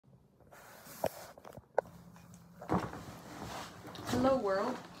Hello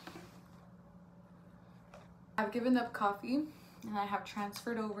world. I've given up coffee and I have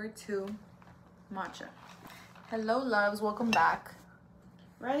transferred over to matcha. Hello loves, welcome back.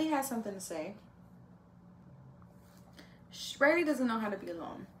 Riley has something to say. Riley doesn't know how to be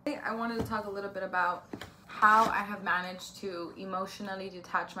alone. I wanted to talk a little bit about how I have managed to emotionally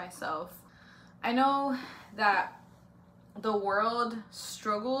detach myself. I know that the world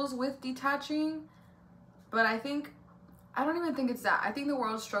struggles with detaching, but I don't even think it's that. I think the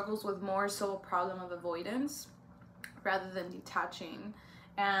world struggles with more so a problem of avoidance rather than detaching.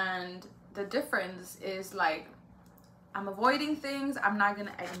 And the difference is like, I'm avoiding things, I'm not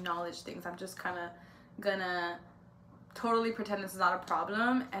gonna acknowledge things. I'm just kind of gonna totally pretend it's not a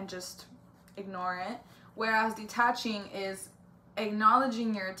problem and just ignore it. Whereas detaching is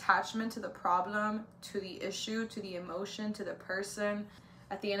acknowledging your attachment to the problem, to the issue, to the emotion, to the person.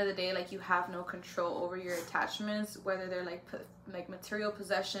 At the end of the day, like, you have no control over your attachments, whether they're like material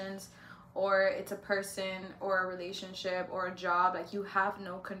possessions, or it's a person or a relationship or a job. Like, you have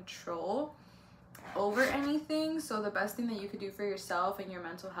no control over anything. So the best thing that you could do for yourself and your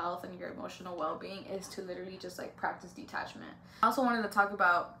mental health and your emotional well-being is to literally just like practice detachment. I also wanted to talk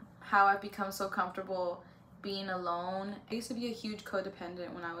about how I've become so comfortable being alone. I used to be a huge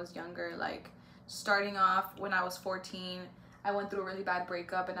codependent when I was younger. Like, starting off when I was 14, I went through a really bad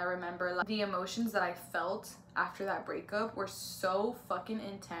breakup, and I remember like the emotions that I felt after that breakup were so fucking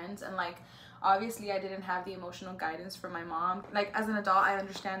intense. And like, obviously I didn't have the emotional guidance from my mom. Like, as an adult, I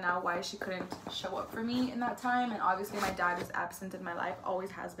understand now why she couldn't show up for me in that time. And obviously my dad is absent in my life, always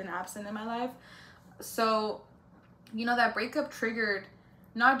has been absent in my life. So, you know, that breakup triggered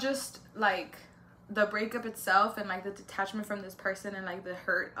not just like the breakup itself and like the detachment from this person and like the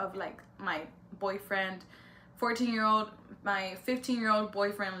hurt of like my boyfriend, 14-year-old, my 15-year-old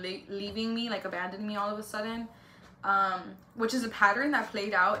boyfriend leaving me, like abandoning me all of a sudden, which is a pattern that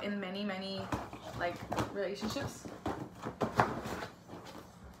played out in many like relationships.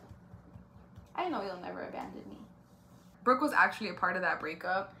 I know you'll never abandon me. Brooke was actually a part of that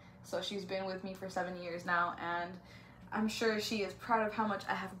breakup, so she's been with me for 7 years now, and I'm sure she is proud of how much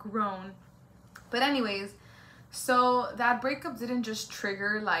I have grown. But anyways, so that breakup didn't just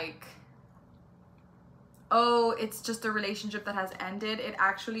trigger like, oh, it's just a relationship that has ended. It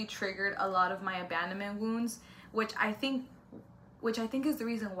actually triggered a lot of my abandonment wounds, which I think is the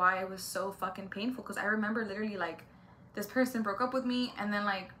reason why it was so fucking painful. Because I remember literally like, this person broke up with me, and then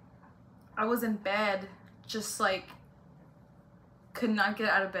like I was in bed, just like could not get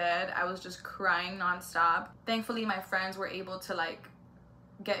out of bed. I was just crying nonstop. Thankfully my friends were able to like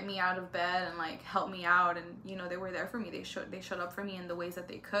get me out of bed and like help me out, and you know, they were there for me. They showed up for me in the ways that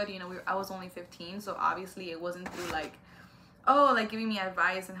they could. You know, I was only 15, so obviously it wasn't through like, oh, like giving me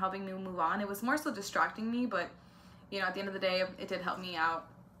advice and helping me move on. It was more so distracting me, but you know, at the end of the day, it did help me out.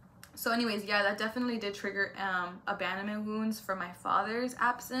 So anyways, yeah, that definitely did trigger abandonment wounds from my father's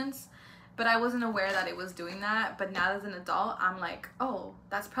absence, but I wasn't aware that it was doing that. But now as an adult, I'm like, oh,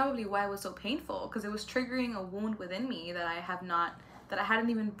 that's probably why it was so painful, because it was triggering a wound within me that I hadn't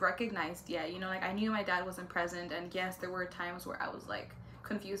even recognized yet. You know, like, I knew my dad wasn't present, and yes, there were times where I was like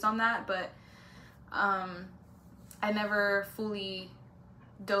confused on that, but I never fully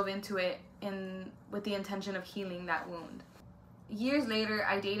dove into it with the intention of healing that wound. Years later,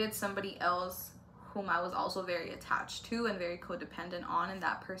 I dated somebody else whom I was also very attached to and very codependent on, and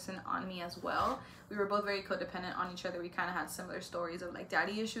that person on me as well. We were both very codependent on each other. We kind of had similar stories of like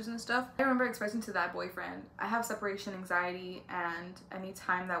daddy issues and stuff. I remember expressing to that boyfriend, I have separation anxiety, and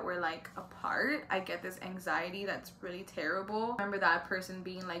anytime that we're like apart, I get this anxiety that's really terrible. I remember that person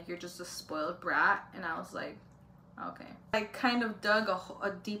being like, you're just a spoiled brat, and I was like, okay. I kind of dug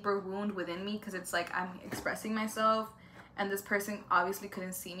a deeper wound within me, because it's like I'm expressing myself, and this person obviously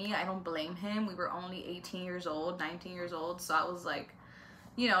couldn't see me. I don't blame him. We were only 18 years old, 19 years old. So I was like,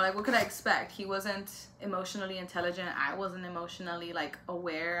 you know, like, what could I expect? He wasn't emotionally intelligent. I wasn't emotionally like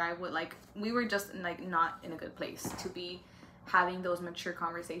aware. We were just like not in a good place to be having those mature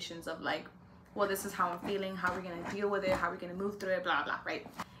conversations of like, well, this is how I'm feeling. How are we going to deal with it? How are we going to move through it? Blah, blah, right?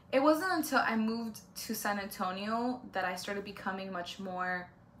 It wasn't until I moved to San Antonio that I started becoming much more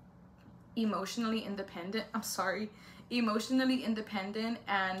emotionally independent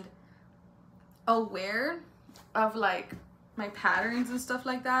and aware of like my patterns and stuff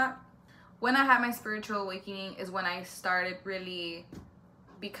like that. When I had my spiritual awakening is when I started really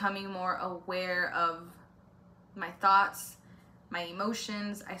becoming more aware of my thoughts, my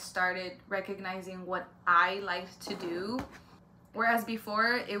emotions. I started recognizing what I liked to do, whereas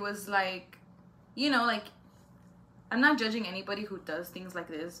before it was like, you know, like I'm not judging anybody who does things like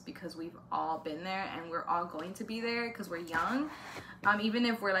this, because we've all been there and we're all going to be there because we're young. Even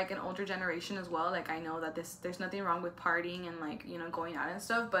if we're like an older generation as well, like I know that there's nothing wrong with partying and like, you know, going out and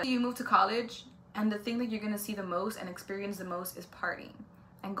stuff. But you move to college and the thing that you're gonna see the most and experience the most is partying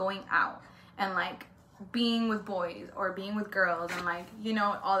and going out and like being with boys or being with girls and like, you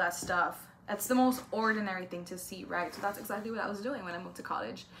know, all that stuff. That's the most ordinary thing to see, right? So that's exactly what I was doing when I moved to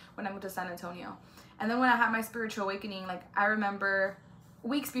college, when I moved to San Antonio. And then when I had my spiritual awakening, like I remember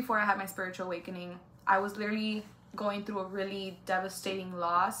weeks before I had my spiritual awakening, I was literally going through a really devastating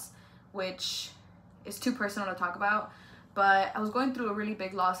loss, which is too personal to talk about. But I was going through a really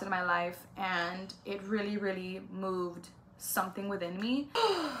big loss in my life, and it really, really moved something within me.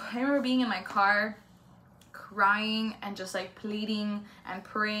 I remember being in my car crying and just like pleading and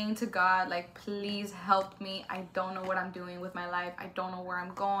praying to God, like, please help me. I don't know what I'm doing with my life. I don't know where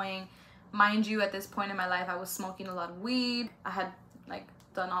I'm going. Mind you, at this point in my life, I was smoking a lot of weed. I had like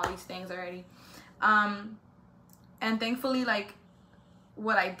done all these things already. And thankfully, like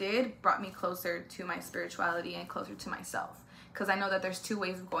what I did brought me closer to my spirituality and closer to myself. Because I know that there's two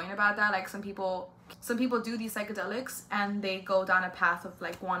ways of going about that. Like some people do these psychedelics and they go down a path of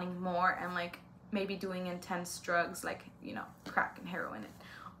like wanting more and like maybe doing intense drugs like, you know, crack and heroin and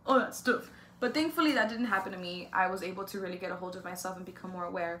all that stuff. But thankfully that didn't happen to me. I was able to really get a hold of myself and become more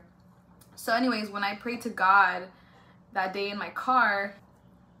aware. So anyways, when I prayed to God that day in my car,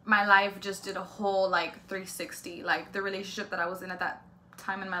 my life just did a whole like 360. Like the relationship that I was in at that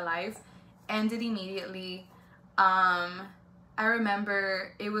time in my life ended immediately. I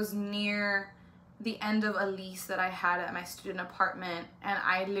remember it was near the end of a lease that I had at my student apartment, and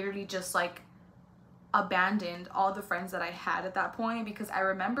I literally just like abandoned all the friends that I had at that point, because I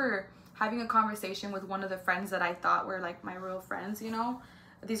remember having a conversation with one of the friends that I thought were like my real friends, you know.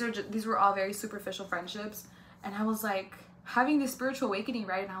 These were all very superficial friendships, and I was like having this spiritual awakening,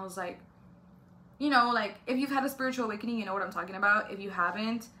 right? And I was like, you know, like if you've had a spiritual awakening, you know what I'm talking about. If you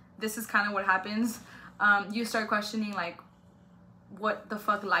haven't, this is kind of what happens. You start questioning like what the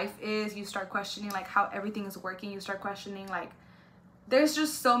fuck life is. You start questioning like how everything is working. You start questioning like, there's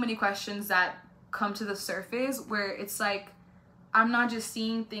just so many questions that come to the surface where it's like, I'm not just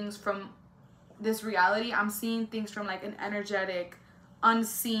seeing things from this reality, I'm seeing things from like an energetic,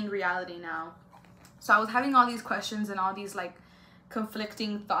 unseen reality now. So I was having all these questions and all these like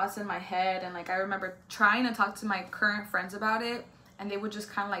conflicting thoughts in my head, and like I remember trying to talk to my current friends about it, and they would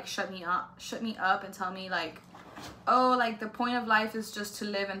just kind of like shut me up and tell me like, oh, like the point of life is just to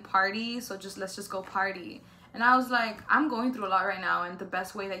live and party, so let's just go party. And I was like, I'm going through a lot right now, and the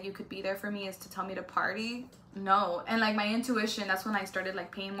best way that you could be there for me is to tell me to party? No. And like my intuition, that's when I started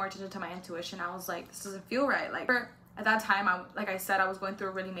like paying more attention to my intuition. I was like, this doesn't feel right. Like at that time, like I said, I was going through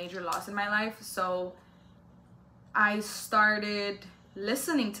a really major loss in my life. So I started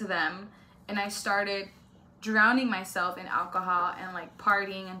listening to them, and I started drowning myself in alcohol and like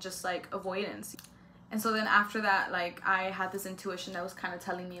partying and just like avoidance. And so then after that, like I had this intuition that was kind of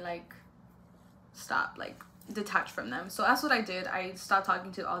telling me like, stop, like detach from them. So that's what I did. I stopped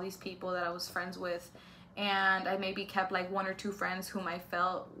talking to all these people that I was friends with, and I maybe kept like one or two friends whom I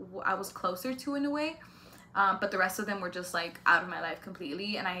felt I was closer to in a way, but the rest of them were just like out of my life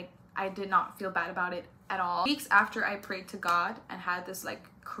completely, and I did not feel bad about it at all. Weeks after I prayed to God and had this like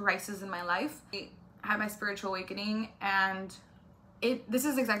crisis in my life, I had my spiritual awakening, and this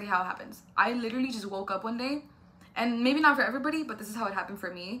is exactly how it happens. I literally just woke up one day, and maybe not for everybody, but this is how it happened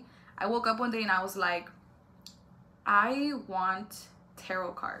for me. I woke up one day and I was like, I want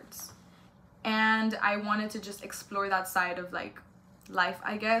tarot cards. And I wanted to just explore that side of like life,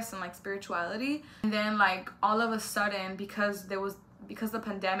 I guess, and like spirituality. And then like all of a sudden, because the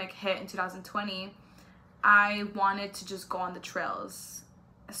pandemic hit in 2020, I wanted to just go on the trails.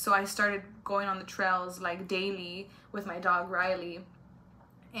 So I started going on the trails like daily with my dog Riley,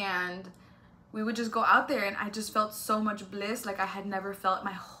 and we would just go out there, and I just felt so much bliss like I had never felt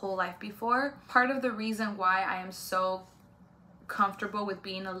my whole life before. Part of the reason why I am so comfortable with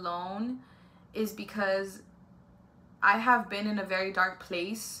being alone is because I have been in a very dark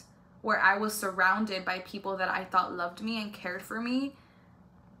place where I was surrounded by people that I thought loved me and cared for me.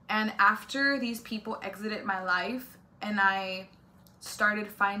 And after these people exited my life and I started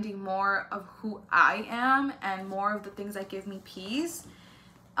finding more of who I am and more of the things that give me peace,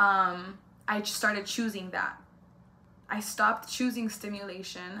 I just started choosing that. I stopped choosing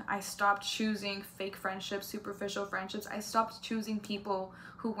stimulation. I stopped choosing fake friendships, superficial friendships. I stopped choosing people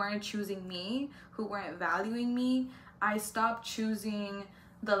who weren't choosing me, who weren't valuing me. I stopped choosing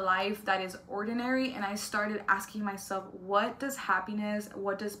the life that is ordinary, and I started asking myself, what does happiness,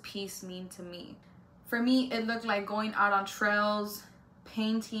 what does peace mean to me? For me, it looked like going out on trails,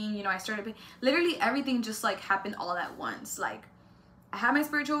 painting. You know, I started literally everything just like happened all at once. Like, I had my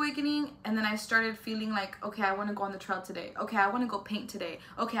spiritual awakening, and then I started feeling like, okay, I want to go on the trail today. Okay, I want to go paint today.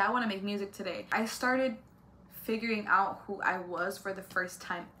 Okay, I want to make music today. I started figuring out who I was for the first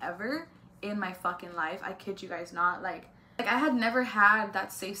time ever in my fucking life. I kid you guys not. Like I had never had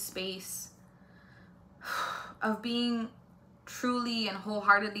that safe space of being truly and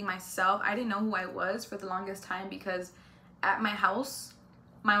wholeheartedly myself. I didn't know who I was for the longest time because at my house,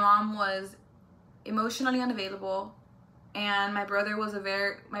 my mom was emotionally unavailable, and my brother was very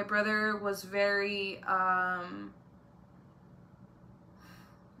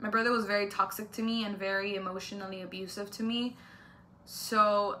toxic to me and very emotionally abusive to me.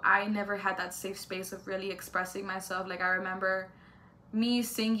 So I never had that safe space of really expressing myself. Like, I remember me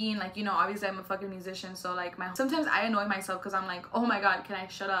singing, like, you know, obviously I'm a fucking musician, so like sometimes I annoy myself because I'm like, oh my god, can I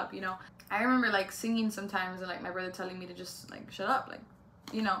shut up, you know? I remember like singing sometimes and like my brother telling me to just like shut up, like,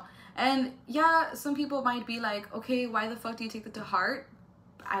 you know. And yeah, some people might be like, okay, why the fuck do you take that to heart?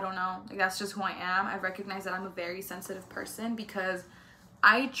 I don't know, like, that's just who I am. I recognize that I'm a very sensitive person because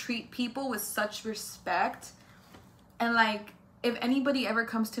I treat people with such respect, and like, if anybody ever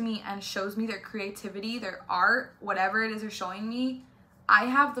comes to me and shows me their creativity, their art, whatever it is they're showing me, I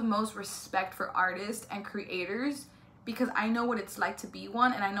have the most respect for artists and creators because I know what it's like to be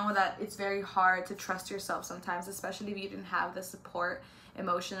one, and I know that it's very hard to trust yourself sometimes, especially if you didn't have the support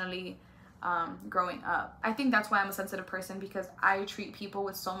emotionally growing up. I think that's why I'm a sensitive person, because I treat people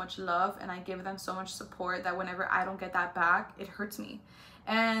with so much love and I give them so much support that whenever I don't get that back, it hurts me.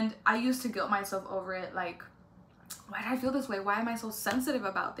 And I used to guilt myself over it, like, why did I feel this way? Why am I so sensitive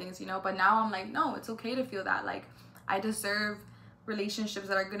about things, you know? But now I'm like, no, it's okay to feel that. Like, I deserve relationships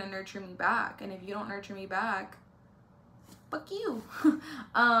that are gonna nurture me back, and if you don't nurture me back, fuck you.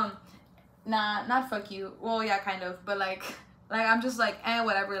 Not fuck you, well, yeah, kind of, but like I'm just like,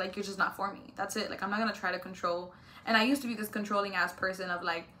 whatever, like, you're just not for me, that's it. Like, I'm not gonna try to control. And I used to be this controlling ass person of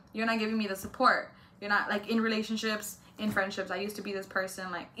like, you're not giving me the support, you're not, like, in relationships, in friendships, I used to be this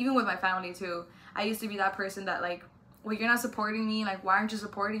person, like, even with my family too, I used to be that person that like, well, you're not supporting me, like, why aren't you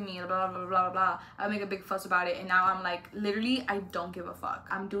supporting me, blah blah blah blah blah. I make a big fuss about it, and now I'm like, literally, I don't give a fuck.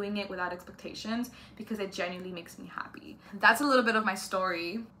 I'm doing it without expectations because it genuinely makes me happy. That's a little bit of my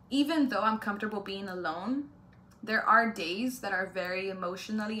story. Even though I'm comfortable being alone, there are days that are very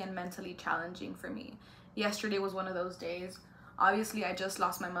emotionally and mentally challenging for me. Yesterday was one of those days. Obviously, I just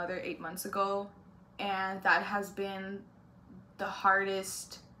lost my mother 8 months ago, and that has been the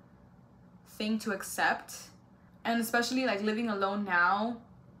hardest thing to accept. And especially like living alone now,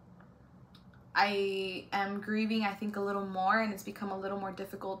 I am grieving, I think, a little more, and it's become a little more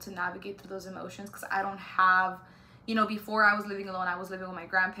difficult to navigate through those emotions because I don't have, you know, before I was living alone, I was living with my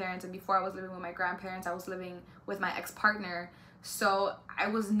grandparents, and before I was living with my grandparents, I was living with my ex-partner. So I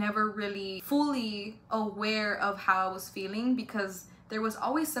was never really fully aware of how I was feeling because there was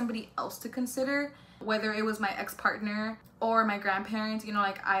always somebody else to consider, whether it was my ex-partner or my grandparents. You know,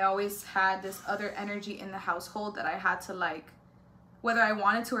 like, I always had this other energy in the household that I had to, like, whether I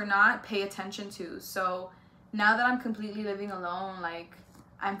wanted to or not, pay attention to. So now that I'm completely living alone, like,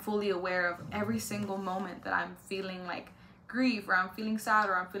 I'm fully aware of every single moment that I'm feeling like grief, or I'm feeling sad,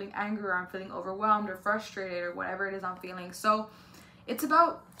 or I'm feeling angry, or I'm feeling overwhelmed or frustrated, or whatever it is I'm feeling. So it's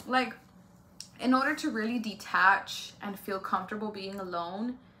about, like, in order to really detach and feel comfortable being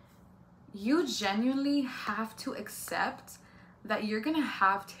alone, you genuinely have to accept that you're gonna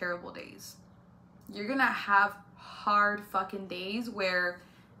have terrible days. You're gonna have hard fucking days where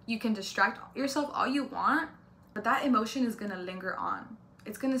you can distract yourself all you want, but that emotion is gonna linger on.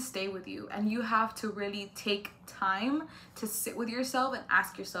 It's gonna stay with you, and you have to really take time to sit with yourself and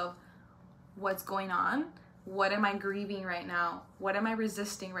ask yourself, what's going on? What am I grieving right now? What am I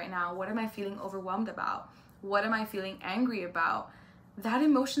resisting right now? What am I feeling overwhelmed about? What am I feeling angry about? That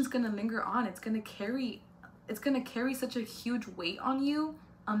emotion's gonna linger on. It's gonna carry such a huge weight on you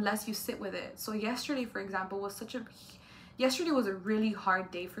unless you sit with it. So yesterday, for example, was a really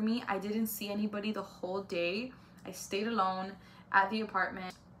hard day for me. I didn't see anybody the whole day. I stayed alone at the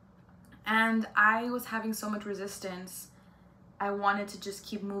apartment, and I was having so much resistance. I wanted to just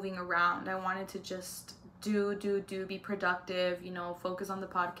keep moving around. I wanted to just be productive, you know, focus on the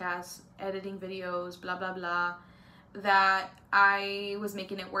podcast, editing videos, blah blah blah, that I was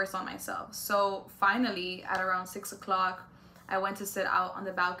making it worse on myself. So finally, at around 6 o'clock, I went to sit out on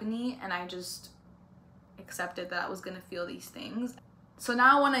the balcony, and I just accepted that I was gonna feel these things. So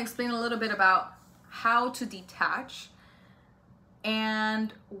now I want to explain a little bit about how to detach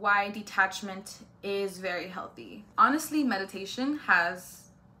and why detachment is very healthy. Honestly, meditation has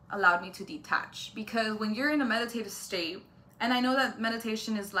allowed me to detach. Because when you're in a meditative state, and I know that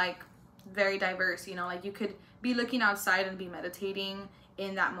meditation is like very diverse, you know, like you could be looking outside and be meditating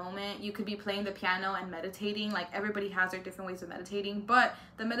in that moment. You could be playing the piano and meditating. Like everybody has their different ways of meditating, but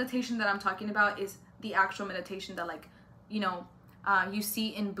the meditation that I'm talking about is the actual meditation that, like, you know, you see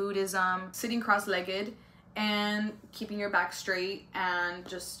in Buddhism, sitting cross-legged and keeping your back straight and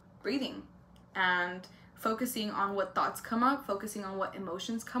just breathing and focusing on what thoughts come up, focusing on what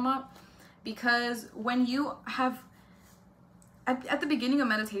emotions come up. Because when you have, at the beginning of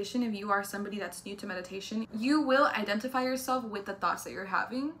meditation, if you are somebody that's new to meditation, you will identify yourself with the thoughts that you're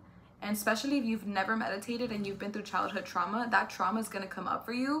having. And especially if you've never meditated and you've been through childhood trauma, that trauma is going to come up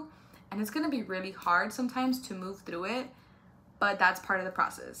for you. And it's going to be really hard sometimes to move through it. But that's part of the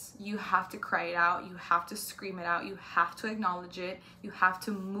process. You have to cry it out. You have to scream it out. You have to acknowledge it. You have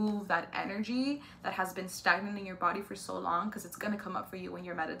to move that energy that has been stagnant in your body for so long, because it's going to come up for you when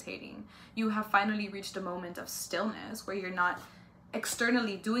you're meditating. You have finally reached a moment of stillness where you're not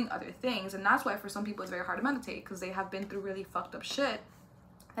externally doing other things. And that's why for some people it's very hard to meditate, because they have been through really fucked up shit.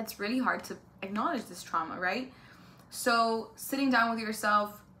 It's really hard to acknowledge this trauma, right? So sitting down with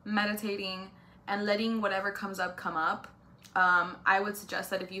yourself, meditating, and letting whatever comes up come up. I would suggest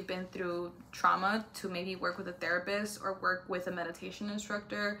that if you've been through trauma, to maybe work with a therapist or work with a meditation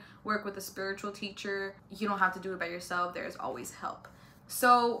instructor, work with a spiritual teacher. You don't have to do it by yourself. There's always help.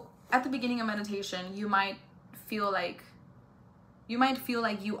 So at the beginning of meditation, you might feel like you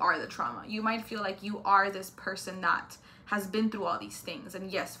are the trauma. You might feel like you are this person that has been through all these things.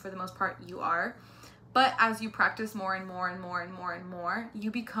 And yes, for the most part, you are. But as you practice more and more and more and more and more,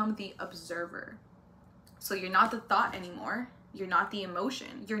 you become the observer. So you're not the thought anymore. You're not the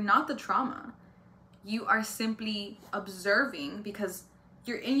emotion. You're not the trauma. You are simply observing, because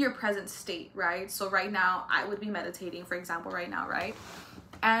you're in your present state, right? So right now, I would be meditating, for example, right now, right?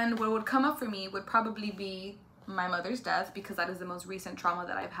 And what would come up for me would probably be my mother's death, because that is the most recent trauma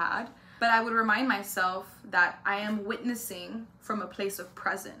that I've had. But I would remind myself that I am witnessing from a place of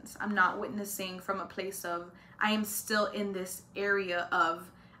presence. I'm not witnessing from a place of, I am still in this area of,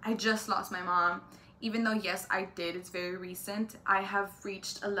 I just lost my mom. Even though, yes, I did, it's very recent, I have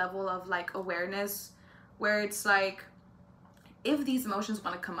reached a level of like awareness where it's like, if these emotions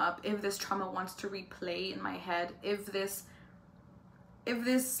want to come up, if this trauma wants to replay in my head, if this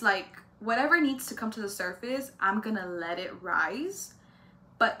like, whatever needs to come to the surface, I'm gonna let it rise,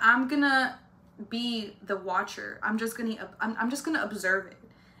 but I'm gonna be the watcher. I'm just gonna observe it.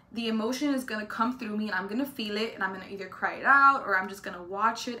 The emotion is gonna come through me and I'm gonna feel it, and I'm gonna either cry it out, or I'm just gonna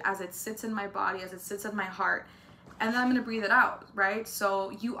watch it as it sits in my body, as it sits in my heart, and then I'm gonna breathe it out, right? So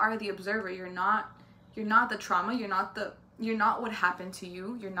you are the observer. You're not the trauma. You're not what happened to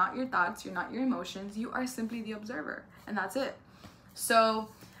you. You're not your thoughts. You're not your emotions. You are simply the observer, and that's it. So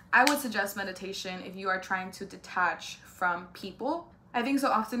I would suggest meditation if you are trying to detach from people. I think so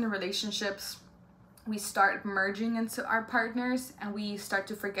often in relationships, we start merging into our partners and we start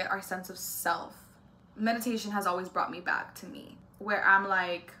to forget our sense of self. Meditation has always brought me back to me, where I'm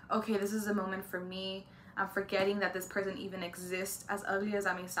like, okay, this is a moment for me. I'm forgetting that this person even exists, as ugly as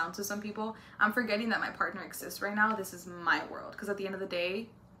that may sound to some people. I'm forgetting that my partner exists right now. This is my world. Because at the end of the day,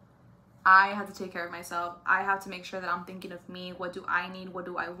 I have to take care of myself. I have to make sure that I'm thinking of me. What do I need? What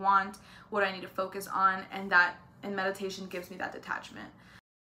do I want? What do I need to focus on? And that, in meditation, gives me that detachment.